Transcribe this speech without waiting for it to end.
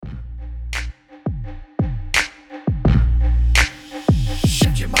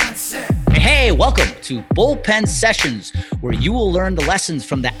Hey, welcome to Bullpen Sessions, where you will learn the lessons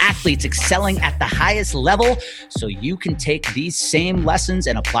from the athletes excelling at the highest level so you can take these same lessons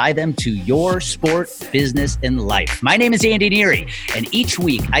and apply them to your sport, business, and life. My name is Andy Neary, and each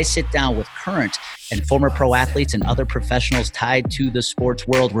week I sit down with current and former pro athletes and other professionals tied to the sports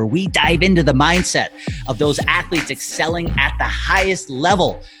world, where we dive into the mindset of those athletes excelling at the highest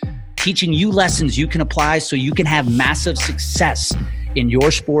level, teaching you lessons you can apply so you can have massive success in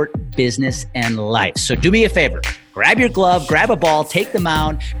your sport, business, and life. So do me a favor, grab your glove, grab a ball, take the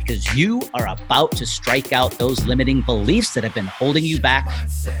mound, because you are about to strike out those limiting beliefs that have been holding you back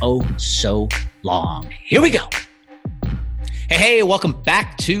for oh so long. Here we go. Hey, welcome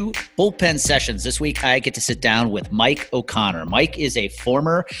back to Bullpen Sessions. This week, I get to sit down with Mike O'Connor. Mike is a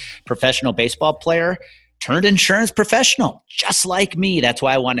former professional baseball player turned insurance professional, just like me. That's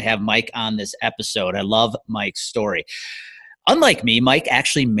why I wanted to have Mike on this episode. I love Mike's story. Unlike me, Mike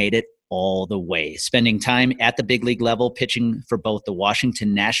actually made it all the way, spending time at the big league level, pitching for both the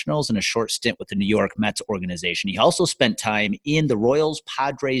Washington Nationals and a short stint with the New York Mets organization. He also spent time in the Royals,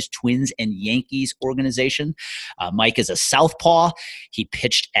 Padres, Twins, and Yankees organization. Mike is a southpaw. He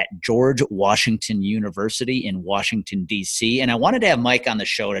pitched at George Washington University in Washington, D.C. And I wanted to have Mike on the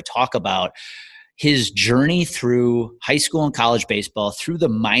show to talk about his journey through high school and college baseball, through the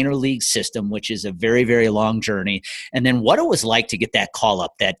minor league system, which is a very, very long journey. And then what it was like to get that call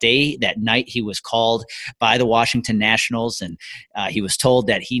up that day, that night he was called by the Washington Nationals. And he was told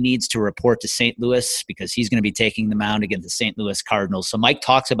that he needs to report to St. Louis because he's going to be taking the mound against the St. Louis Cardinals. So Mike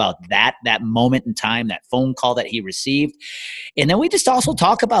talks about that moment in time, that phone call that he received. And then we just also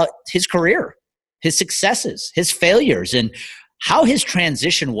talk about his career, his successes, his failures, and how his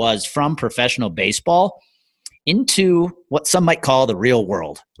transition was from professional baseball into what some might call the real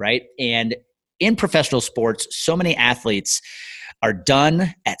world, right? And in professional sports, so many athletes are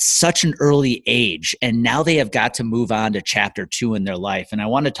done at such an early age, and now they have got to move on to chapter 2 in their life. And I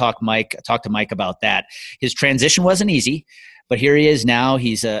want to talk to Mike about that. His transition wasn't easy, but here he is now.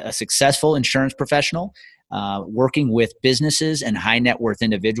 He's a successful insurance professional, working with businesses and high net worth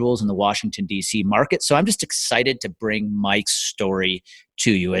individuals in the Washington, D.C. market. So I'm just excited to bring Mike's story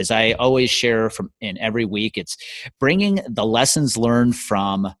to you. As I always share in every week, it's bringing the lessons learned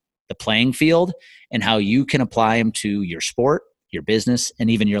from the playing field and how you can apply them to your sport, your business, and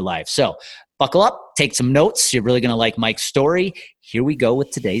even your life. So buckle up, take some notes. You're really going to like Mike's story. Here we go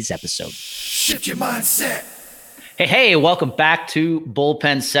with today's episode. Shift your mindset. Hey, welcome back to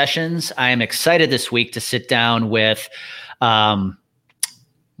Bullpen Sessions. I am excited this week to sit down with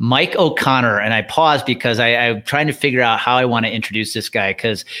Mike O'Connor. And I paused because I'm trying to figure out how I want to introduce this guy,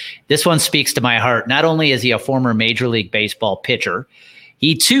 because this one speaks to my heart. Not only is he a former Major League Baseball pitcher,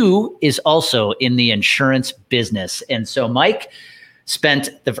 he too is also in the insurance business. And so Mike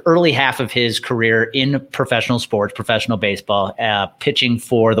spent the early half of his career in professional sports, professional baseball, pitching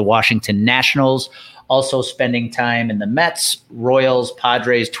for the Washington Nationals, also spending time in the Mets, Royals,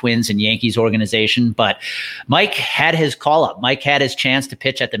 Padres, Twins, and Yankees organization. But Mike had his call-up. Mike had his chance to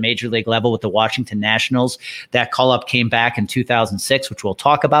pitch at the major league level with the Washington Nationals. That call-up came back in 2006, which we'll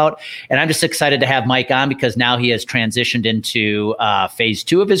talk about. And I'm just excited to have Mike on because now he has transitioned into phase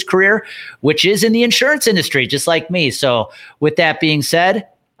 2 of his career, which is in the insurance industry, just like me. So with that being said,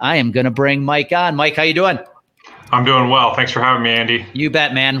 I am going to bring Mike on. Mike, how you doing? I'm doing well. Thanks for having me, Andy. You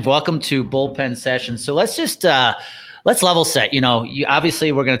bet, man. Welcome to Bullpen Sessions. So let's just let's level set.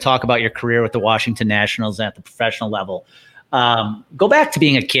 Obviously we're going to talk about your career with the Washington Nationals at the professional level. Go back to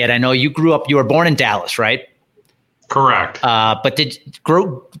being a kid. I know you were born in Dallas, right? Correct. But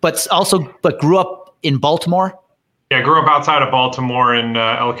grew up in Baltimore? Yeah, I grew up outside of Baltimore in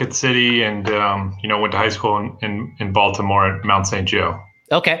Ellicott City, and went to high school in Baltimore at Mount St. Joe.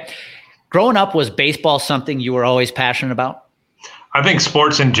 Okay. Growing up, was baseball something you were always passionate about? I think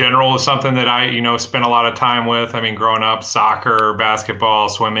sports in general is something that I, spent a lot of time with. I mean, growing up, soccer, basketball,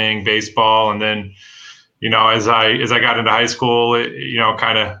 swimming, baseball, and then, as I got into high school, it,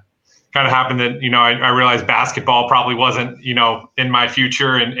 kind of happened that, I realized basketball probably wasn't, in my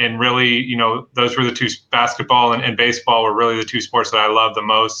future, and really, those were the two, basketball and baseball were really the two sports that I loved the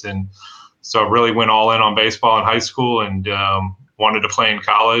most, and so I really went all in on baseball in high school, and wanted to play in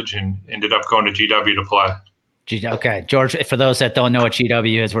college, and ended up going to GW to play. Okay. George, for those that don't know what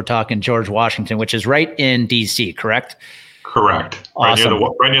GW is, we're talking George Washington, which is right in DC, correct? Correct. Awesome.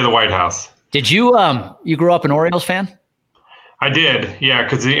 Right near the White House. Did you, you grew up an Orioles fan? I did. Yeah.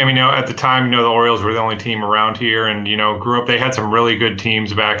 Cause at the time, the Orioles were the only team around here, and, grew up, they had some really good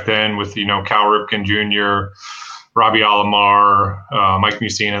teams back then with, Cal Ripken Jr., Robbie Alomar, Mike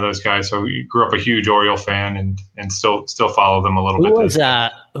Mussina, those guys. So we grew up a huge Oriole fan and still follow them a little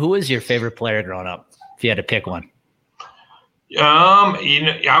bit. Who was your favorite player growing up, if you had to pick one?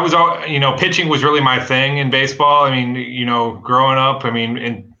 I was all, pitching was really my thing in baseball. I mean, growing up, I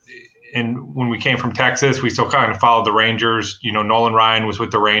mean, and when we came from Texas, we still kind of followed the Rangers. Nolan Ryan was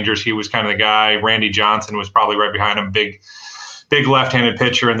with the Rangers. He was kind of the guy. Randy Johnson was probably right behind him. Big left-handed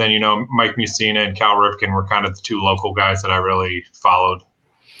pitcher. And then, Mike Mussina and Cal Ripken were kind of the two local guys that I really followed.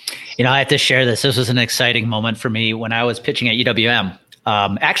 I have to share this. This was an exciting moment for me when I was pitching at UWM.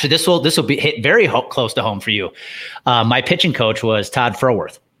 Actually, this will be hit very close to home for you. My pitching coach was Todd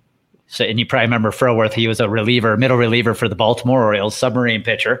Froworth. So, and you probably remember Froworth. He was a middle reliever for the Baltimore Orioles, submarine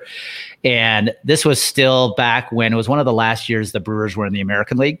pitcher. And this was still back when it was one of the last years the Brewers were in the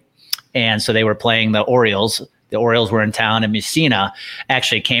American League. And so they were playing the Orioles. The Orioles were in town, and Mussina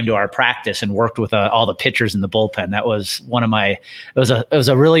actually came to our practice and worked with all the pitchers in the bullpen. That was it was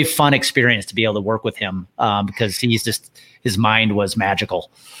a really fun experience to be able to work with him because his mind was magical.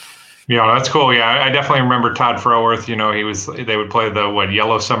 Yeah, that's cool. Yeah, I definitely remember Todd Froworth. They would play the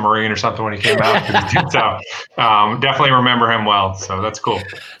Yellow Submarine or something when he came out. So definitely remember him well. So that's cool.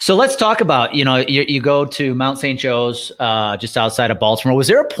 So let's talk about, you go to Mount St. Joe's just outside of Baltimore. Was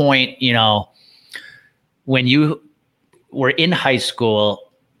there a point, when you were in high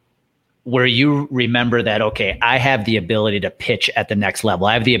school where you remember that, okay, I have the ability to pitch at the next level.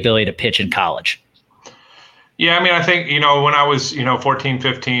 I have the ability to pitch in college. Yeah, I mean, I think, when I was, 14,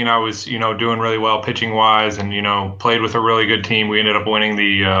 15, I was, doing really well pitching wise and, played with a really good team. We ended up winning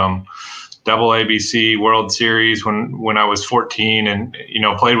the ABC World Series when I was 14 and,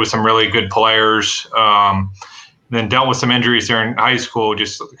 played with some really good players. Then dealt with some injuries during high school,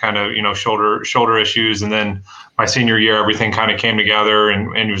 just kind of, shoulder issues. And then my senior year, everything kind of came together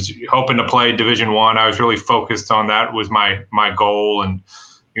and was hoping to play Division I. I was really focused on that was my goal and,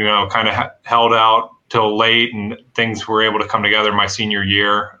 kind of held out till late and things were able to come together my senior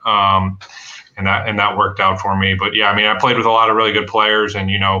year. And that worked out for me. But yeah, I mean, I played with a lot of really good players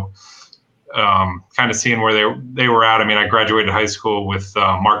and, kind of seeing where they were at. I mean, I graduated high school with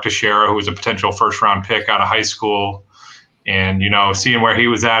Mark Teixeira, who was a potential first-round pick out of high school, and seeing where he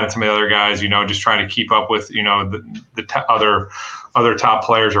was at and some of the other guys, just trying to keep up with the other top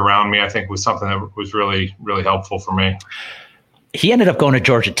players around me. I think was something that was really, really helpful for me. He ended up going to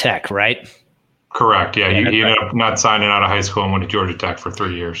Georgia Tech, right? Correct. Yeah, he ended up not signing out of high school and went to Georgia Tech for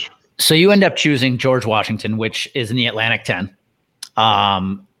 3 years. So you end up choosing George Washington, which is in the Atlantic 10.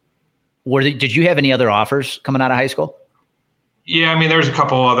 Did you have any other offers coming out of high school? Yeah, I mean, there's a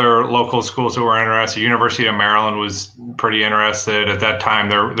couple other local schools who were interested. University of Maryland was pretty interested at that time.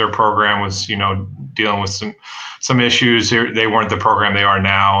 Their program was, dealing with some issues. They weren't the program they are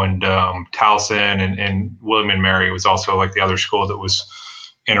now. And Towson and William and Mary was also like the other school that was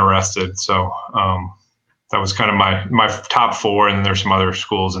interested. So that was kind of my top four. And then there's some other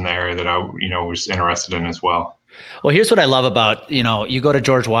schools in the area that I, was interested in as well. Well, here's what I love about, you go to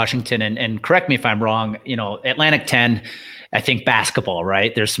George Washington and correct me if I'm wrong, Atlantic 10, I think basketball,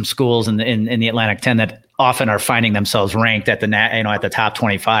 right? There's some schools in the Atlantic 10 that often are finding themselves ranked at the top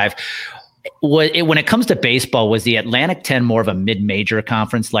 25. When it comes to baseball, was the Atlantic 10 more of a mid-major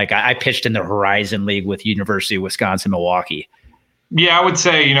conference? Like I pitched in the Horizon League with University of Wisconsin-Milwaukee. Yeah, I would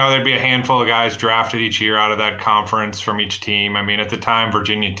say, there'd be a handful of guys drafted each year out of that conference from each team. I mean, at the time,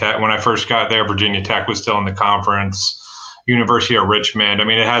 Virginia Tech, when I first got there, Virginia Tech was still in the conference. University of Richmond. I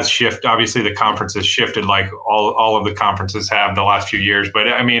mean, it has shifted. Obviously, the conference has shifted like all of the conferences have the last few years. But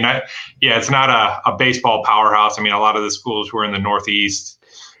I mean, it's not a baseball powerhouse. I mean, a lot of the schools were in the Northeast.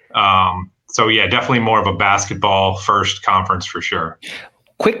 So yeah, definitely more of a basketball first conference for sure.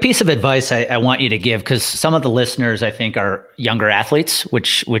 Quick piece of advice I want you to give, because some of the listeners I think are younger athletes,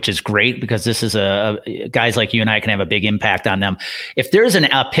 which is great because this is guys like you and I can have a big impact on them. If there's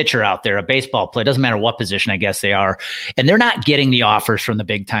a pitcher out there, a baseball player, doesn't matter what position I guess they are, and they're not getting the offers from the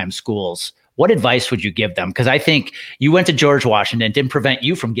big time schools, what advice would you give them? Because I think you went to George Washington, it didn't prevent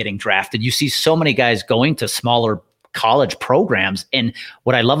you from getting drafted. You see so many guys going to smaller college programs. And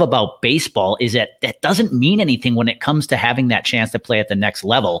what I love about baseball is that doesn't mean anything when it comes to having that chance to play at the next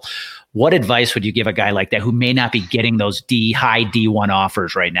level. What advice would you give a guy like that who may not be getting those high D1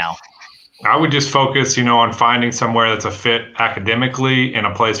 offers right now? I would just focus, on finding somewhere that's a fit academically and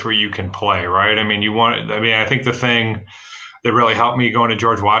a place where you can play, right? I mean, I think the thing that really helped me going to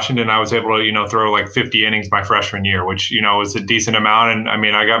George Washington, I was able to, throw like 50 innings my freshman year, which, was a decent amount. And I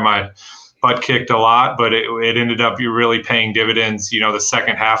mean, I got my butt kicked a lot, but it ended up really paying dividends. The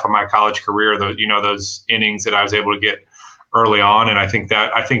second half of my college career, those innings that I was able to get early on. And I think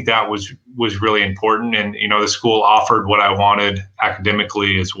that was really important. And, the school offered what I wanted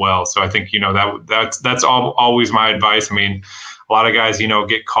academically as well. So I think, that's always my advice. I mean, a lot of guys,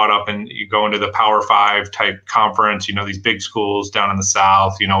 get caught up and you go into the Power 5 type conference, these big schools down in the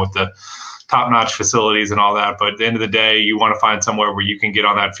South, with the top-notch facilities and all that. But at the end of the day, you want to find somewhere where you can get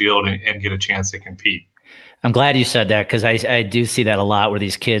on that field and get a chance to compete. I'm glad you said that, because I do see that a lot, where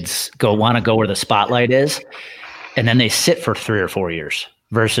these kids want to go where the spotlight is, and then they sit for 3 or 4 years,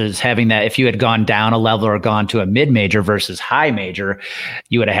 versus having that. If you had gone down a level or gone to a mid-major versus high major,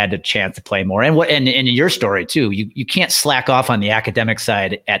 you would have had the chance to play more. And in your story too, you can't slack off on the academic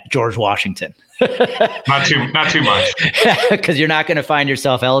side at George Washington. Not too much. Because you're not going to find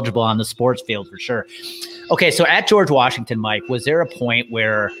yourself eligible on the sports field for sure. Okay, so at George Washington, Mike, was there a point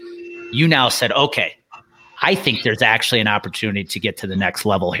where you now said, okay, I think there's actually an opportunity to get to the next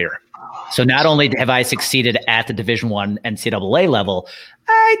level here? So not only have I succeeded at the Division I NCAA level,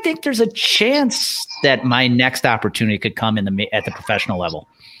 I think there's a chance that my next opportunity could come at the professional level.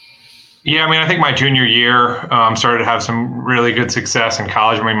 Yeah, I mean, I think my junior year started to have some really good success in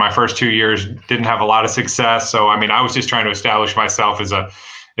college. I mean, my first 2 years didn't have a lot of success. So, I mean, I was just trying to establish myself as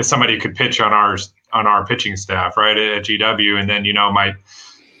somebody who could pitch on our pitching staff, right, at GW. And then, my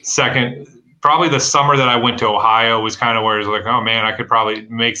second, probably the summer that I went to Ohio was kind of where it was like, oh man, I could probably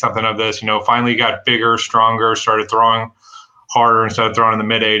make something of this. Finally got bigger, stronger, started throwing harder instead of throwing in the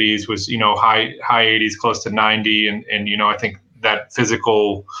mid 80s, was, high 80s, close to 90. And I think that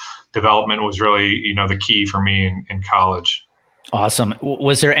physical development was really, the key for me in college. Awesome.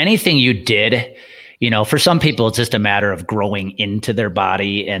 Was there anything you did? For some people, it's just a matter of growing into their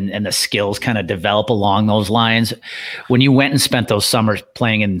body and the skills kind of develop along those lines. When you went and spent those summers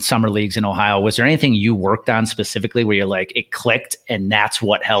playing in summer leagues in Ohio, was there anything you worked on specifically where you're like, it clicked and that's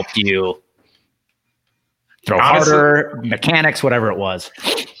what helped you throw harder, mechanics, whatever it was?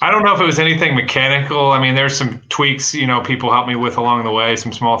 I don't know if it was anything mechanical. I mean, there's some tweaks, people helped me with along the way,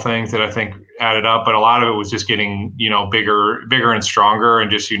 some small things that I think added up, but a lot of it was just getting, bigger and stronger, and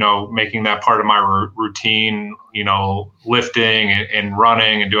just, making that part of my routine, lifting and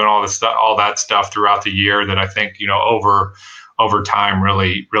running and doing all that stuff throughout the year that I think, over time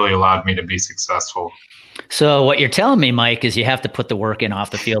really allowed me to be successful. So what you're telling me, Mike, is you have to put the work in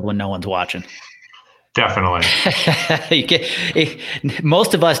off the field when no one's watching. Definitely.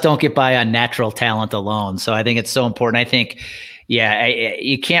 Most of us don't get by on natural talent alone. So I think it's so important. I think,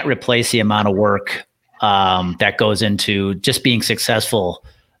 you can't replace the amount of work that goes into just being successful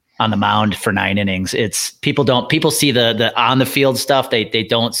on the mound for 9 innings. It's people see the on the field stuff. They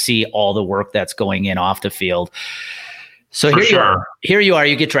don't see all the work that's going in off the field. So here you are,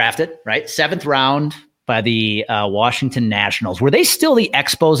 you get drafted, right? 7th round by the Washington Nationals. Were they still the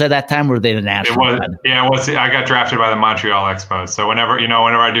Expos at that time, or were they the Nationals? It was. I got drafted by the Montreal Expos. So whenever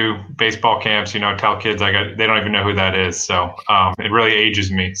I do baseball camps, tell kids they don't even know who that is. So it really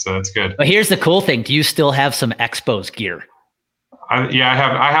ages me. So that's good. But here's the cool thing: do you still have some Expos gear? I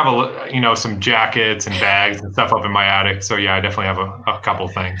have some jackets and bags and stuff up in my attic. So yeah, I definitely have a couple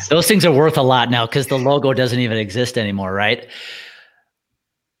things. Those things are worth a lot now because the logo doesn't even exist anymore, right?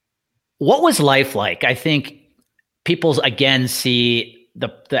 What was life like? I think people again see the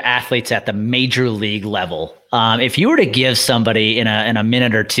athletes at the major league level. If you were to give somebody in a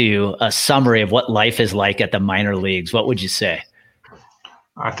minute or two a summary of what life is like at the minor leagues, what would you say?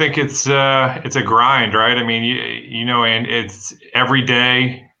 I think it's a grind, right? I mean, and it's every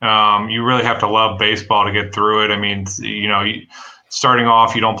day. You really have to love baseball to get through it. I mean, starting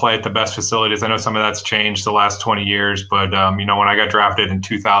off, you don't play at the best facilities. I know some of that's changed the last 20 years, but when I got drafted in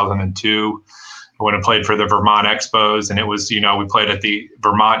 2002, I went and played for the Vermont Expos, and it was, we played at the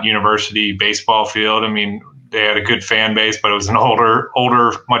Vermont University baseball field. I mean, they had a good fan base, but it was an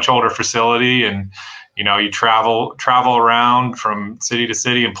much older facility, and you travel around from city to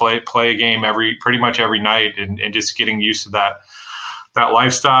city and play a game pretty much every night, and just getting used to that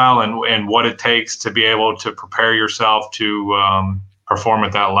lifestyle and what it takes to be able to prepare yourself to perform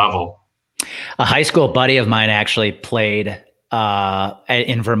at that level. A high school buddy of mine actually played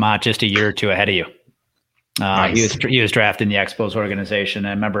in Vermont just a year or two ahead of you. Nice. He was drafted in the Expos organization. I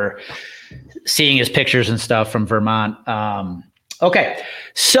remember seeing his pictures and stuff from Vermont. Okay,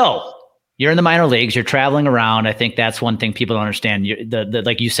 so you're in the minor leagues. You're traveling around. I think that's one thing people don't understand. The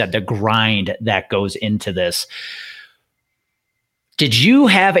like you said, the grind that goes into this. Did you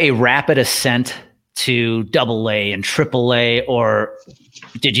have a rapid ascent to AA and AAA, or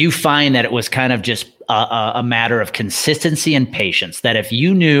did you find that it was kind of just a matter of consistency and patience, that if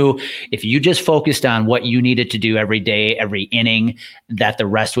you just focused on what you needed to do every day, every inning, that the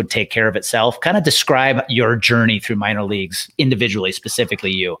rest would take care of itself? Kind of describe your journey through minor leagues individually,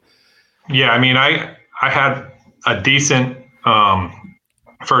 specifically you. Yeah, I mean, I had a decent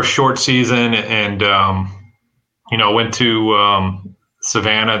first short season, and went to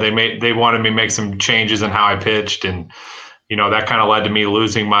Savannah. They wanted me to make some changes in how I pitched, and that kind of led to me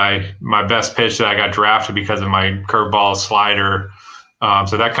losing my best pitch that I got drafted because of my curveball slider.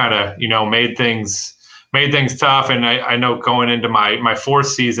 So that kind of made things tough. And I know going into my fourth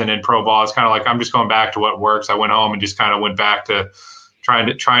season in pro ball, it's kind of like I'm just going back to what works. I went home and just kind of went back to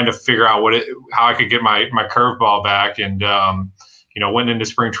trying to figure out how I could get my curveball back, and went into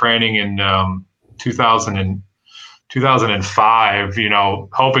spring training in 2005,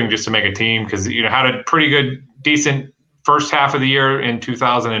 hoping just to make a team, because had a pretty good decent first half of the year in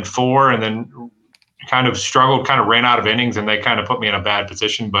 2004, and then kind of struggled, kind of ran out of innings, and they kind of put me in a bad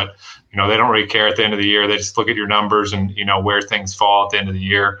position. But they don't really care at the end of the year. They just look at your numbers and where things fall at the end of the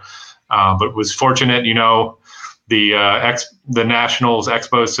year. But was fortunate, the Nationals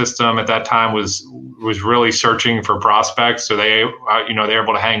Expo system at that time was really searching for prospects, so they were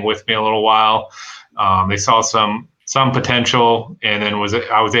able to hang with me a little while. They saw some potential, and then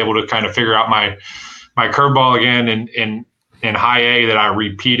I was able to kind of figure out my curveball again in high A that I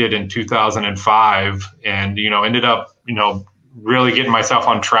repeated in 2005, and ended up really getting myself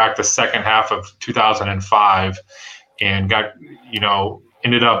on track the second half of 2005, and got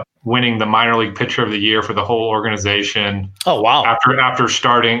ended up winning the minor league pitcher of the year for the whole organization. Oh, wow. After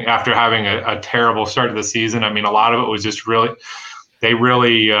having a terrible start to the season. I mean, a lot of it was just they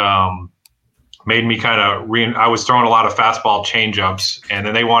really made me kind of I was throwing a lot of fastball changeups, and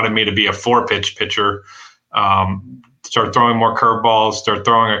then they wanted me to be a 4-pitch pitcher, start throwing more curveballs, start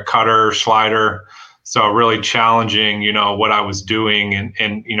throwing a cutter, slider. So really challenging, what I was doing. And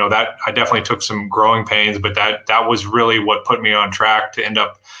that I definitely took some growing pains, but that was really what put me on track to end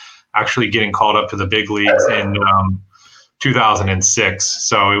up actually getting called up to the big leagues in 2006.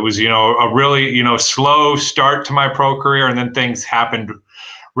 So it was, a really, slow start to my pro career. And then things happened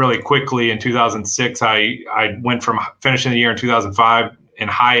really quickly. In 2006, I went from finishing the year in 2005 in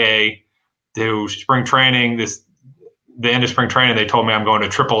high A to spring training. The end of spring training, they told me I'm going to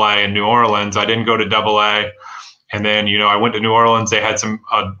AAA in New Orleans. I didn't go to AA. And then, I went to New Orleans. They had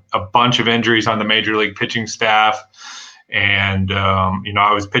a bunch of injuries on the major league pitching staff. And,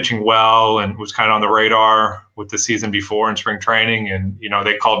 I was pitching well and was kind of on the radar with the season before in spring training. And,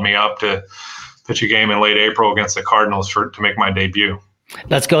 they called me up to pitch a game in late April against the Cardinals to make my debut.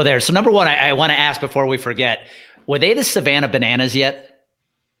 Let's go there. So number one, I want to ask before we forget, were they the Savannah Bananas yet?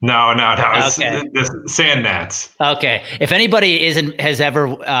 No. Okay. The Sand Gnats. Okay. If anybody has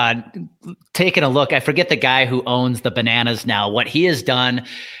ever taken a look, I forget the guy who owns the Bananas now. What he has done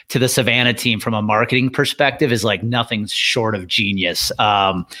to the Savannah team from a marketing perspective is like nothing short of genius.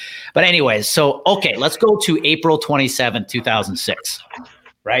 But anyways, so, okay, let's go to April 27th, 2006,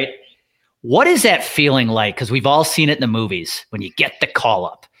 right? What is that feeling like? Because we've all seen it in the movies when you get the call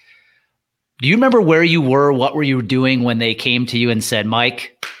up. Do you remember where you were? What were you doing when they came to you and said,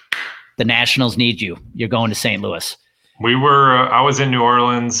 Mike, the Nationals need you. You're going to St. Louis? I was in New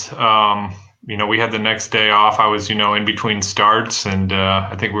Orleans. We had the next day off. I was, in between starts, and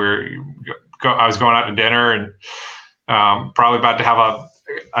I think I was going out to dinner, and probably about to have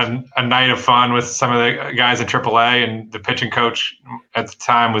a night of fun with some of the guys in AAA, and the pitching coach at the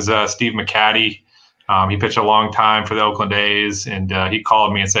time was Steve McCaddy. He pitched a long time for the Oakland A's, and he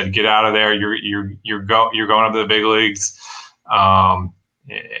called me and said, "Get out of there! You're going up to the big leagues, and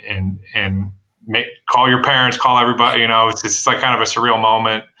call your parents, call everybody." It's just like kind of a surreal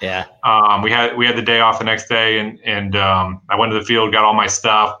moment. Yeah. We had the day off the next day, and I went to the field, got all my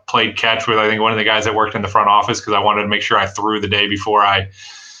stuff, played catch with I think one of the guys that worked in the front office because I wanted to make sure I threw the day before I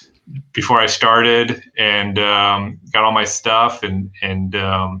started, and got all my stuff and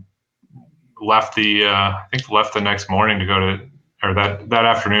left the next morning to go to, or that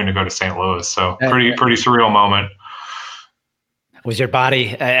afternoon to go to St. Louis. So pretty surreal moment. Was your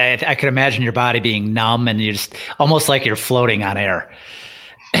body, I could imagine your body being numb and you're just almost like you're floating on air.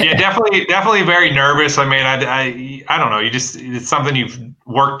 Yeah, definitely very nervous. I mean, I don't know. It's something you've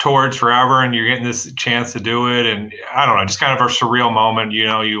worked towards forever, and you're getting this chance to do it. And I don't know, just kind of a surreal moment.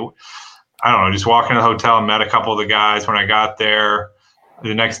 Just walking to the hotel and met a couple of the guys when I got there.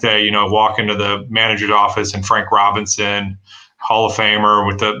 The next day, walk into the manager's office, and Frank Robinson, Hall of Famer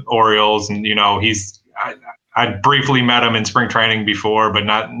with the Orioles. And, I'd briefly met him in spring training before, but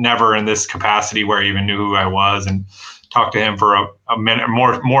never in this capacity where he even knew who I was. And, talk to him for a minute,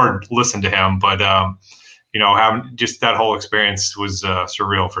 more listen to him. But, having just that whole experience was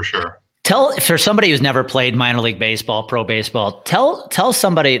surreal for sure. For somebody who's never played minor league baseball, pro baseball, tell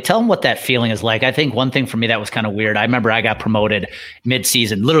them what that feeling is like. I think one thing for me that was kind of weird. I remember I got promoted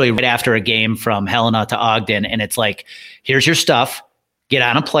mid-season, literally right after a game from Helena to Ogden. And it's like, here's your stuff, get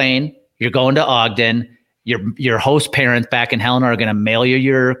on a plane. You're going to Ogden. Your host parents back in Helena are going to mail you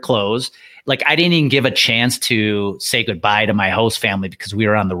your clothes. Like, I didn't even give a chance to say goodbye to my host family because we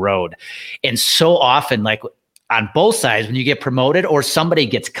were on the road. And so often, like, on both sides, when you get promoted or somebody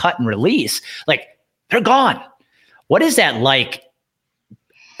gets cut and released, like, they're gone. What is that like?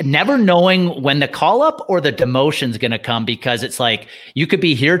 Never knowing when the call up or the demotion is going to come, because it's like you could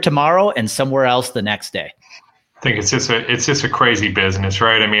be here tomorrow and somewhere else the next day. I think it's just a crazy business,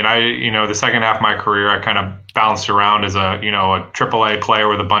 right? I mean, the second half of my career, I kind of bounced around as a AAA player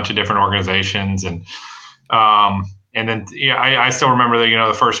with a bunch of different organizations, and then I still remember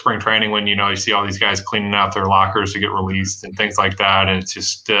the first spring training when you see all these guys cleaning out their lockers to get released and things like that, and it's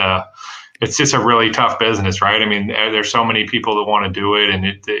just a really tough business, right? I mean, there's so many people that want to do it, and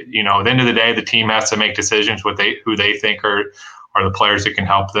at the end of the day, the team has to make decisions who they think are the players that can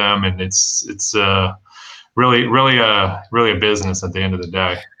help them, and it's really a business at the end of the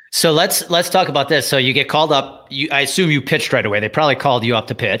day. So let's talk about this. So you get called up. I assume you pitched right away. They probably called you up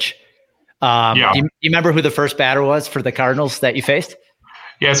to pitch. Yeah. Do you remember who the first batter was for the Cardinals that you faced?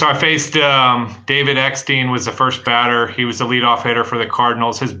 Yeah, so I faced David Eckstein was the first batter. He was the leadoff hitter for the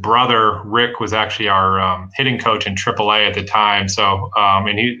Cardinals. His brother Rick was actually our hitting coach in AAA at the time. So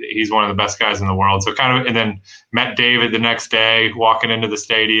and he's one of the best guys in the world. So and then met David the next day, walking into the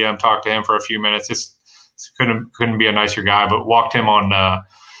stadium, talked to him for a few minutes. Just couldn't be a nicer guy, but walked him on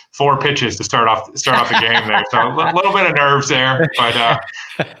 4 pitches to start off the game there. So a little bit of nerves there, but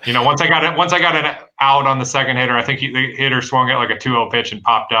once I got an out on the second hitter, I think the hitter swung at like a 2-0 pitch and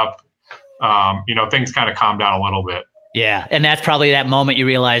popped up. Things kind of calmed down a little bit. Yeah, and that's probably that moment you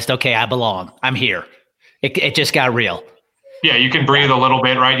realized, okay, I belong. I'm here. It just got real. Yeah, you can breathe a little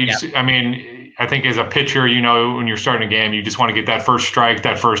bit, right? I think as a pitcher, when you're starting a game, you just want to get that first strike,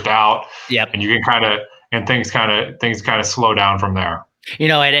 that first out. Yep. And you can things kind of slow down from there.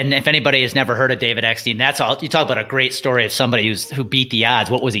 And if anybody has never heard of David Eckstein, that's all. You talk about a great story of somebody who beat the odds.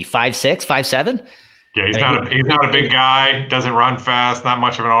 What was he, 5'6", 5'7"? Yeah, he's not a big guy. Doesn't run fast. Not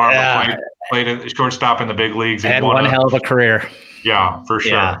much of an arm. Yeah. Played at shortstop in the big leagues. Had one hell of a career. Yeah, for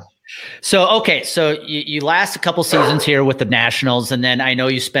sure. Yeah. So you last a couple seasons here with the Nationals, and then I know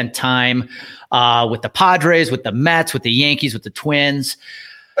you spent time with the Padres, with the Mets, with the Yankees, with the Twins.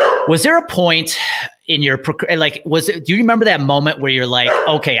 Was there a point in your do you remember that moment where you're like,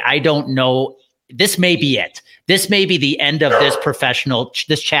 okay, I don't know, this may be it. This may be the end of this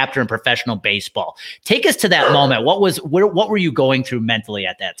chapter in professional baseball. Take us to that moment. What were you going through mentally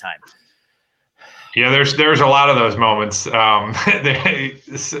at that time? Yeah, there's a lot of those moments.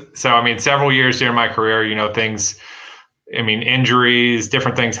 Several years during my career, injuries,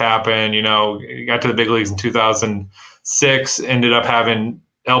 different things happen. Got to the big leagues in 2006, ended up having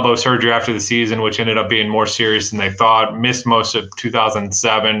elbow surgery after the season, which ended up being more serious than they thought. Missed most of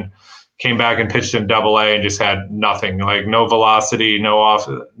 2007, came back and pitched in AA and just had nothing, like no velocity,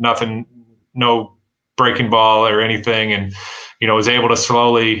 nothing, no breaking ball or anything. And, was able to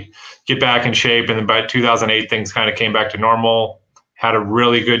slowly get back in shape. And then by 2008, things kind of came back to normal. Had a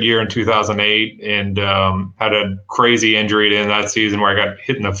really good year in 2008 and had a crazy injury to end that season where I got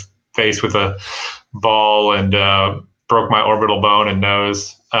hit in the face with a ball and broke my orbital bone and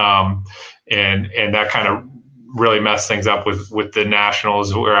nose. And that kind of really messed things up with the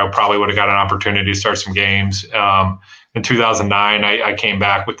Nationals, where I probably would have got an opportunity to start some games. In 2009, I came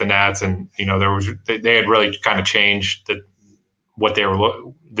back with the Nats, and they had really kind of changed the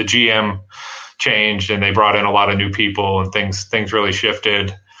GM changed, and they brought in a lot of new people, and things really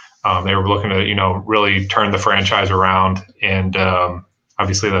shifted. They were looking to really turn the franchise around, and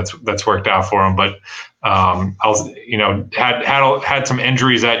obviously that's worked out for them. But I was had some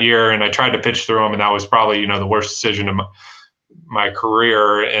injuries that year, and I tried to pitch through them, and that was probably the worst decision of my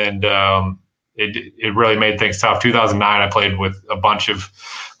career, and it really made things tough. 2009, I played with a bunch of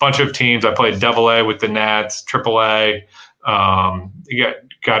teams. I played AA with the Nats, AAA.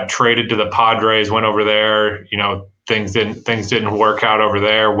 Got traded to the Padres, went over there. Things didn't work out over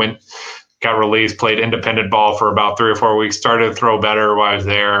there. Got released, played independent ball for about 3 or 4 weeks, started to throw better while I was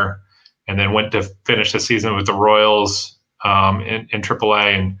there, and then went to finish the season with the Royals in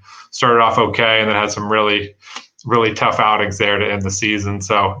AAA and started off okay, and then had some really, really tough outings there to end the season.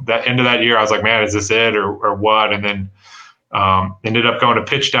 So that end of that year, I was like, man, is this it or what? And then ended up going to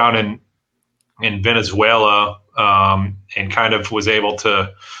pitch down in Venezuela and kind of was able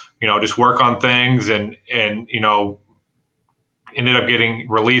to, just work on things and ended up getting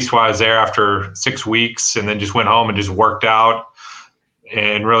released while I was there after 6 weeks, and then just went home and just worked out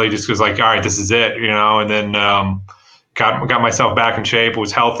and really just was like, all right, this is it, and then got myself back in shape,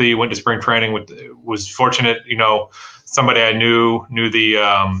 was healthy, went to spring training, was fortunate, somebody I knew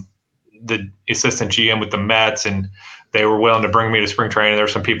the assistant GM with the Mets, and they were willing to bring me to spring training. There were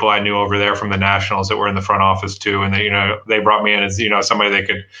some people I knew over there from the Nationals that were in the front office too. And they brought me in as, somebody they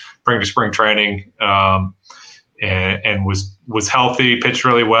could bring to spring training, and was healthy, pitched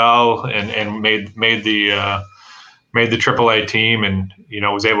really well, and made the AAA team, and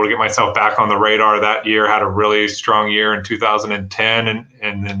was able to get myself back on the radar that year. Had a really strong year in 2010,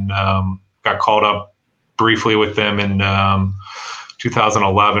 and then got called up briefly with them in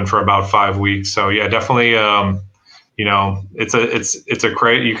 2011 for about 5 weeks. So yeah, definitely. It's a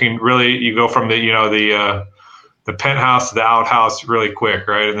great. You go from the penthouse to the outhouse really quick,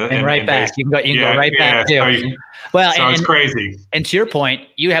 right? And right back. You can go right back too. So it's crazy. And to your point,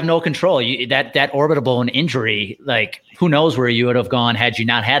 you have no control. That orbital bone injury, like who knows where you would have gone had you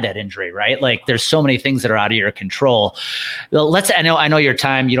not had that injury, right? Like there's so many things that are out of your control. Well, I know your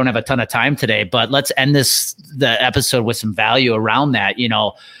time, you don't have a ton of time today, but let's end the episode with some value around that.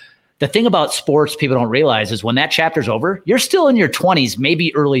 The thing about sports people don't realize is when that chapter's over, you're still in your 20s,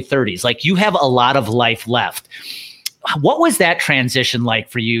 maybe early 30s. Like you have a lot of life left. What was that transition like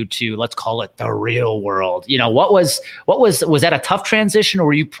for you to, let's call it the real world? Was that a tough transition, or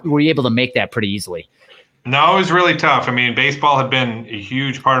were you able to make that pretty easily? No, it was really tough. I mean, baseball had been a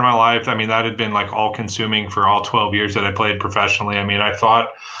huge part of my life. I mean, that had been like all consuming for all 12 years that I played professionally. I mean, I thought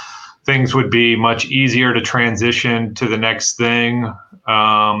things would be much easier to transition to the next thing.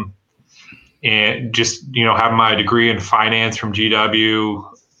 And just, have my degree in finance from GW,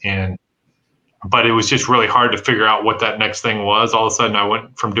 but it was just really hard to figure out what that next thing was. All of a sudden I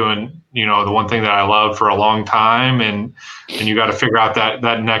went from doing, the one thing that I loved for a long time, and you got to figure out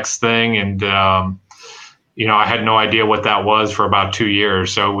that next thing. And, I had no idea what that was for about 2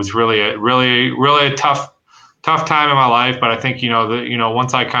 years. So it was really a tough time in my life. But I think,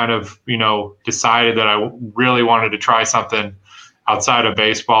 once I kind of, decided that I really wanted to try something outside of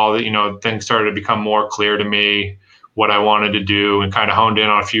baseball, that, things started to become more clear to me what I wanted to do, and kind of honed in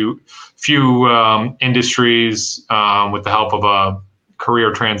on a few industries with the help of a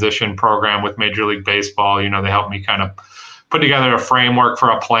career transition program with Major League Baseball. They helped me kind of put together a framework for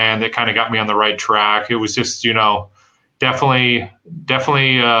a plan that kind of got me on the right track. It was just, definitely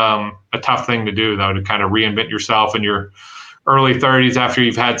a tough thing to do, though, to kind of reinvent yourself in your early 30s after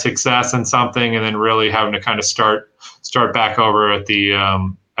you've had success in something, and then really having to kind of start back over at the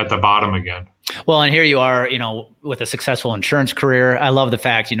bottom again. Well, and here you are, with a successful insurance career. I love the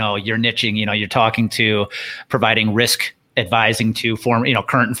fact, you're niching, you're talking to, providing risk advising to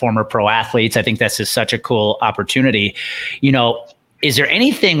current and former pro athletes. I think that's just such a cool opportunity. Is there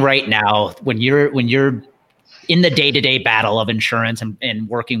anything right now when you're in the day-to-day battle of insurance and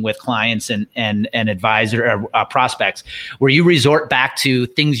working with clients and advisor or prospects, where you resort back to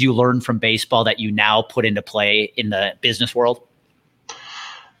things you learned from baseball that you now put into play in the business world?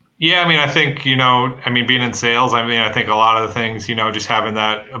 Yeah, I mean, I think, being in sales, I think a lot of the things, just having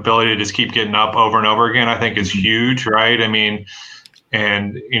that ability to just keep getting up over and over again, I think is huge, right? I mean,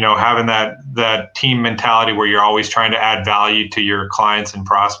 and, having that team mentality where you're always trying to add value to your clients and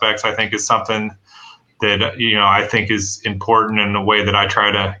prospects, I think is something that, I think is important in the way that I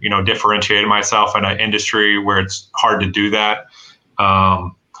try to, differentiate myself in an industry where it's hard to do that.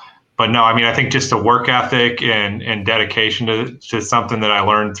 But no, I think just the work ethic and dedication to something that I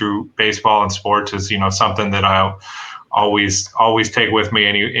learned through baseball and sports is, something that I always take with me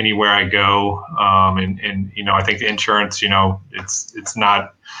anywhere I go. And I think the insurance, it's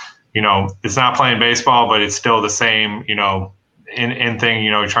not, it's not playing baseball, but it's still the same, in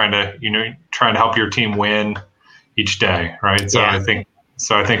thing, trying to help your team win each day. Right. So yeah. I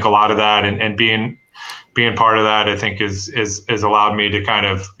think a lot of that and being part of that, I think is allowed me to kind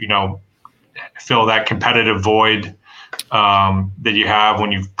of, fill that competitive void that you have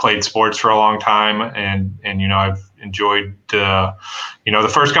when you've played sports for a long time. And I've enjoyed, the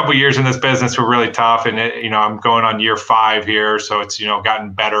first couple of years in this business were really tough, and I'm going on year 5 here. So it's,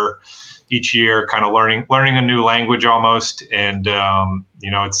 gotten better each year, kind of learning a new language almost. And,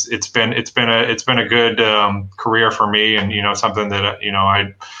 it's been a good career for me, and, something that,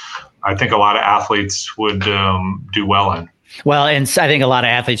 I think a lot of athletes would do well in. Well, and I think a lot of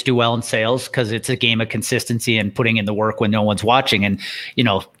athletes do well in sales because it's a game of consistency and putting in the work when no one's watching. And,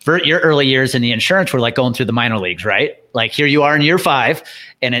 for your early years in the insurance were like going through the minor leagues, right? Like here you are in year 5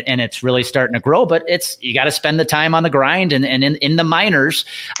 and it's really starting to grow, but you got to spend the time on the grind and in the minors,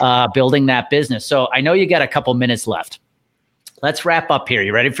 building that business. So I know you got a couple minutes left. Let's wrap up here.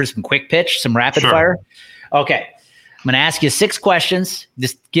 You ready for some quick pitch, some rapid fire? Okay. I'm going to ask you 6 questions.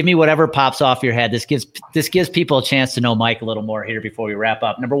 Just give me whatever pops off your head. This gives people a chance to know Mike a little more here before we wrap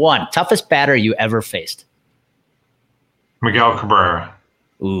up. Number 1, toughest batter you ever faced? Miguel Cabrera.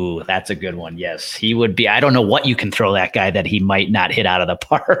 Ooh, that's a good one. Yes, he would be. I don't know what you can throw that guy that he might not hit out of the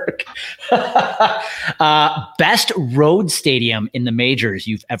park. Best road stadium in the majors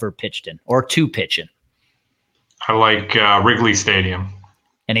you've ever pitched in or to pitch in? I like Wrigley Stadium.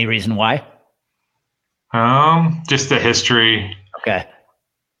 Any reason why? Just the history. Okay.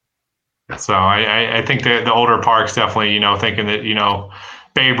 So I think the older parks definitely, thinking that,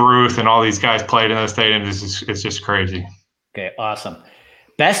 Babe Ruth and all these guys played in those stadiums is just crazy. Okay, awesome.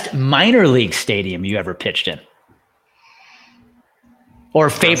 Best minor league stadium you ever pitched in? Or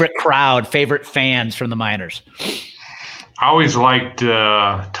favorite crowd, favorite fans from the minors? I always liked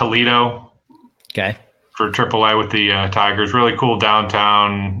Toledo. Okay. For AAA with the Tigers. Really cool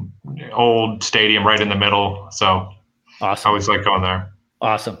downtown, old stadium right in the middle. So awesome. I always like going there.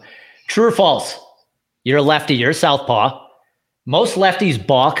 Awesome. True or false? You're a lefty, you're a southpaw. Most lefties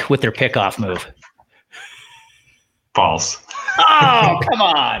balk with their pickoff move. False. Oh, come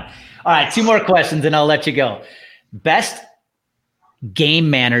on. All right, 2 more questions and I'll let you go. Best game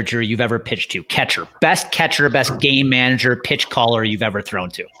manager you've ever pitched to? Catcher. Best catcher, best game manager, pitch caller you've ever thrown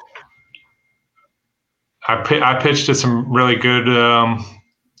to? I pitched to some really good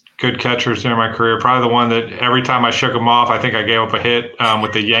catchers during my career. Probably the one that every time I shook him off, I think I gave up a hit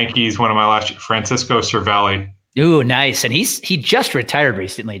with the Yankees. One of my last, Francisco Cervelli. Ooh, nice. And he just retired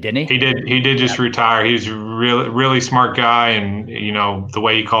recently, didn't he? He did just retire. He's a really, really smart guy. And, the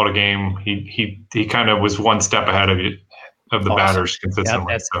way he called a game, he kind of was one step ahead of the awesome. Batters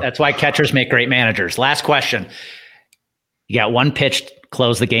consistently. Yep, that's why catchers make great managers. Last question. You got 1 pitch to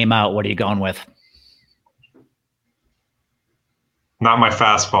close the game out. What are you going with? Not my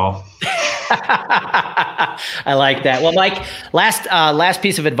fastball. I like that. Well, Mike, last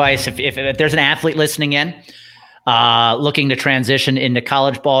piece of advice. If there's an athlete listening in, looking to transition into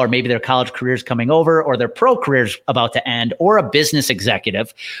college ball, or maybe their college career's coming over, or their pro career's about to end, or a business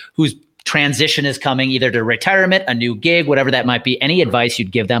executive whose transition is coming either to retirement, a new gig, whatever that might be, any advice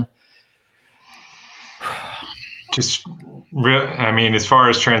you'd give them? As far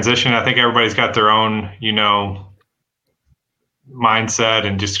as transition, I think everybody's got their own, mindset,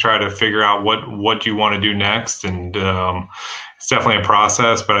 and just try to figure out what you want to do next. And it's definitely a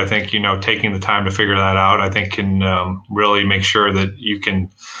process, but I think, taking the time to figure that out, I think can really make sure that you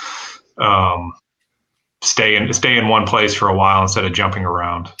can stay in one place for a while instead of jumping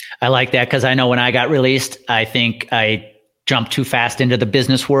around. I like that, because I know when I got released, I think I jumped too fast into the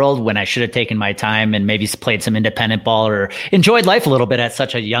business world when I should have taken my time and maybe played some independent ball or enjoyed life a little bit at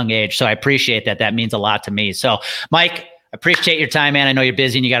such a young age. So I appreciate that. That means a lot to me. So Mike, appreciate your time, man. I know you're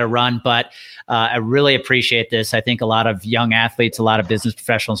busy and you got to run, but I really appreciate this. I think a lot of young athletes, a lot of business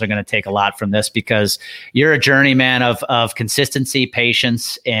professionals are going to take a lot from this, because you're a journeyman of consistency,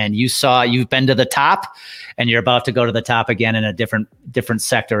 patience, and you've been to the top, and you're about to go to the top again in a different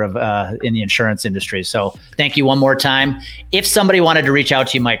sector of in the insurance industry. So thank you one more time. If somebody wanted to reach out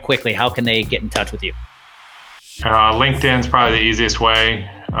to you, Mike, quickly, how can they get in touch with you? LinkedIn's probably the easiest way.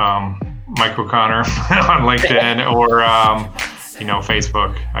 Mike O'Connor on LinkedIn or,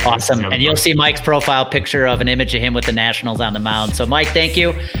 Facebook. Awesome. And you'll see Mike's profile picture of an image of him with the Nationals on the mound. So Mike, thank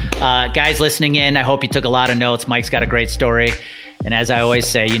you. Guys listening in, I hope you took a lot of notes. Mike's got a great story. And as I always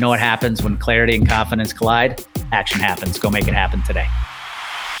say, you know what happens when clarity and confidence collide? Action happens. Go make it happen today.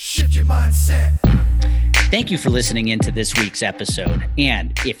 Shift your mindset. Thank you for listening into this week's episode.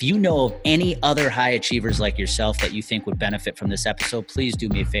 And if you know of any other high achievers like yourself that you think would benefit from this episode, please do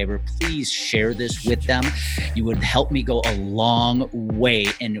me a favor. Please share this with them. You would help me go a long way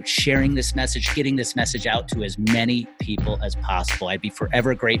in sharing this message, getting this message out to as many people as possible. I'd be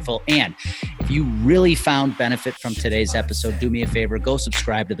forever grateful. And if you really found benefit from today's episode, do me a favor, go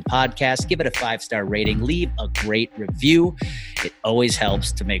subscribe to the podcast, give it a 5-star rating, leave a great review. It always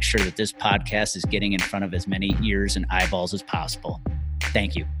helps to make sure that this podcast is getting in front of as many ears and eyeballs as possible.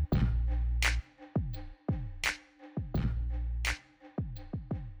 Thank you.